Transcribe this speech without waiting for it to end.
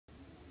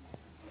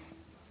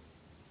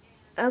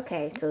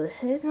Okay, so this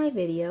is my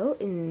video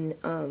in,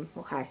 well,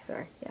 hi,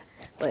 sorry, yeah,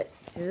 but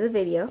this is a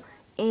video,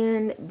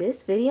 and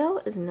this video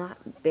is not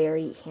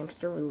very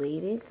hamster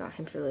related. It's not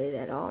hamster related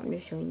at all. I'm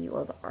just showing you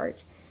all the art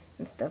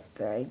and stuff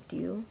that I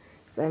do.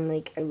 So I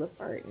love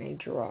art and I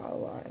draw a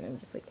lot, and I'm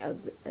just like, I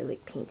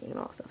like painting and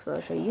all stuff. So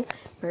I'll show you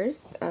first.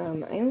 I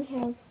only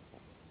have,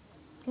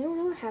 I don't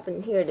know what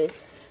happened. Here it is.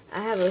 I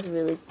have a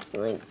really,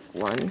 like,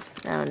 one,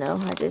 I don't know,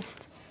 I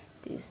just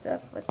do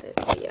stuff with this.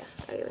 But yeah,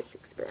 I like to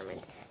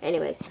experiment.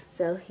 Anyways,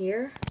 so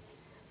here,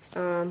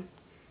 I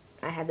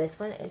have this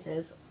one. It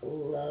says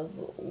love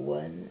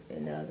one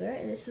another,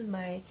 and this is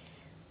my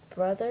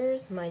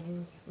brother's,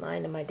 mine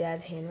and my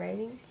dad's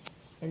handwriting,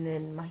 and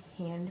then my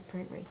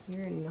handprint right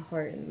here, and the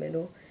heart in the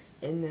middle,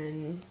 and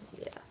then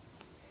yeah.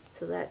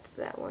 So that's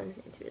that one.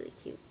 It's really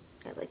cute.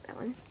 I like that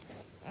one.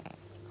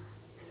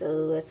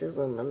 So that's just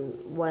one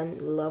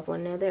love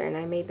one another, and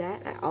I made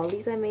that. All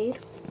these I made.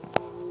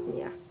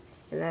 Yeah,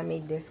 and I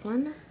made this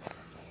one,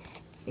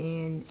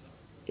 and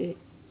it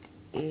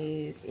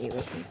is a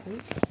reference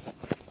plate.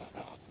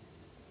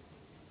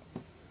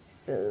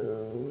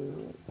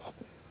 So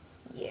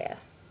yeah,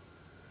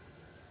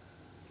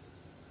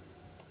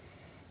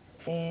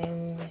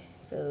 and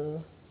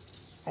so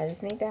I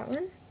just made that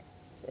one.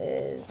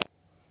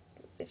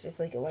 It's just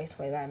like a light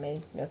toy that I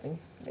made, nothing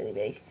really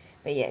big.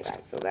 But yeah, guys,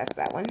 so that's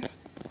that one.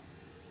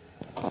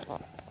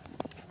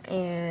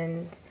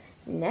 And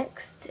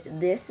next,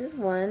 this is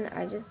one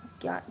I just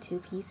got 2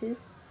 pieces,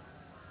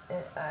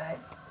 and I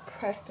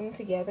pressed them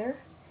together.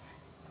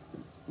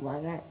 Well,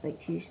 I got like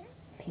 2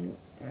 pink,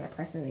 and I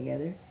pressed them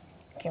together.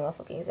 It came off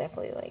looking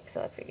exactly like,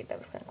 so I figured that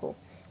was kind of cool.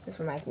 This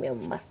reminds me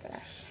of a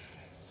mustache.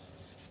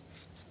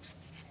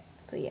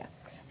 So yeah.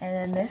 And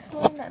then this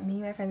one that me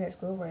and my friends at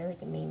school were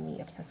like mainly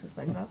obsessed with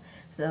SpongeBob.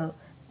 So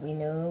we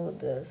know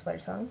the sweater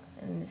song,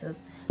 and it says,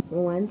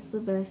 "When's the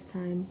best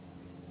time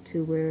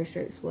to wear a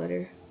shirt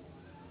sweater?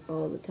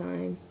 All the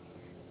time.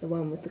 The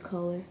one with the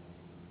collar,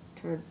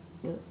 turtleneck."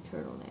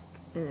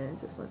 And then it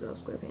says SpongeBob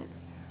SquarePants.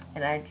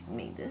 And I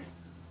made this.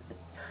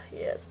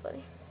 Yeah, it's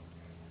funny.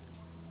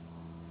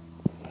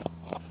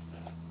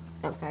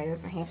 Oh, sorry,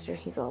 that's my hamster.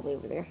 He's all the way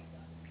over there.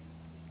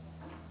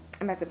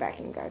 I'm at the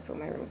vacuum, guys, so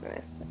my room's a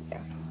mess, but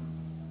yeah.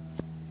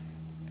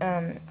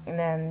 And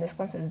then this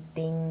one says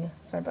ding.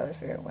 It's my brother's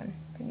favorite one.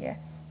 But yeah.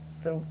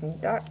 So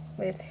dot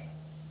with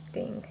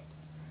ding.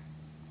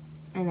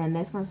 And then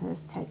this one says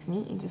text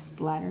me and just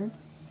splattered.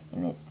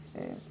 And it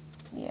says,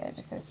 yeah, it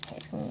just says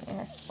text me and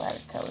has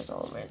splattered colors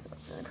all over it, so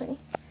it's really pretty.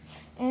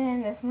 And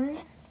then this one,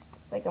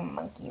 like a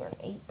monkey or an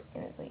ape,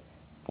 and it's like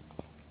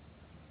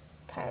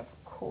kind of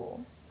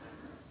cool.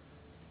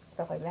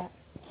 Stuff like that.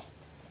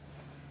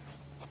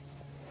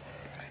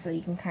 So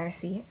you can kind of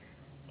see it.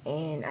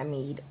 And I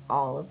made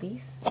all of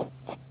these.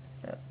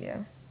 So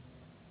yeah.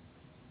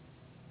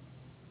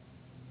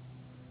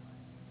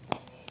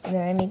 And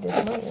then I made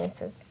this one, and it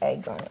says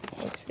egg on it.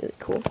 It's really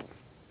cool.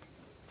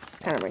 It's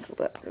kind of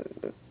wrinkled up.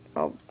 It's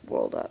all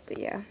rolled up, but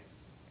yeah.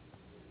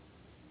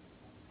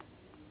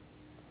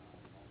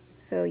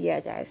 So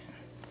yeah, guys.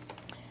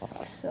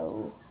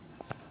 So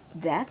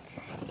that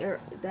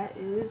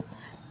is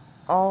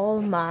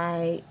all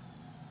my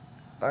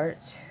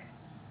art.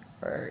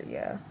 Or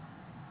yeah.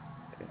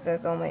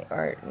 That's all my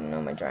art and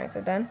all my drawings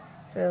are done.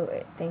 So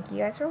thank you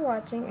guys for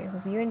watching. I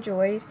hope you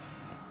enjoyed.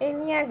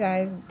 And yeah,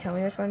 guys, tell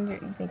me which one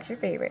you think is your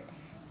favorite.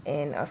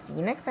 And I'll see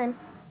you next time.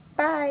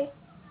 Bye!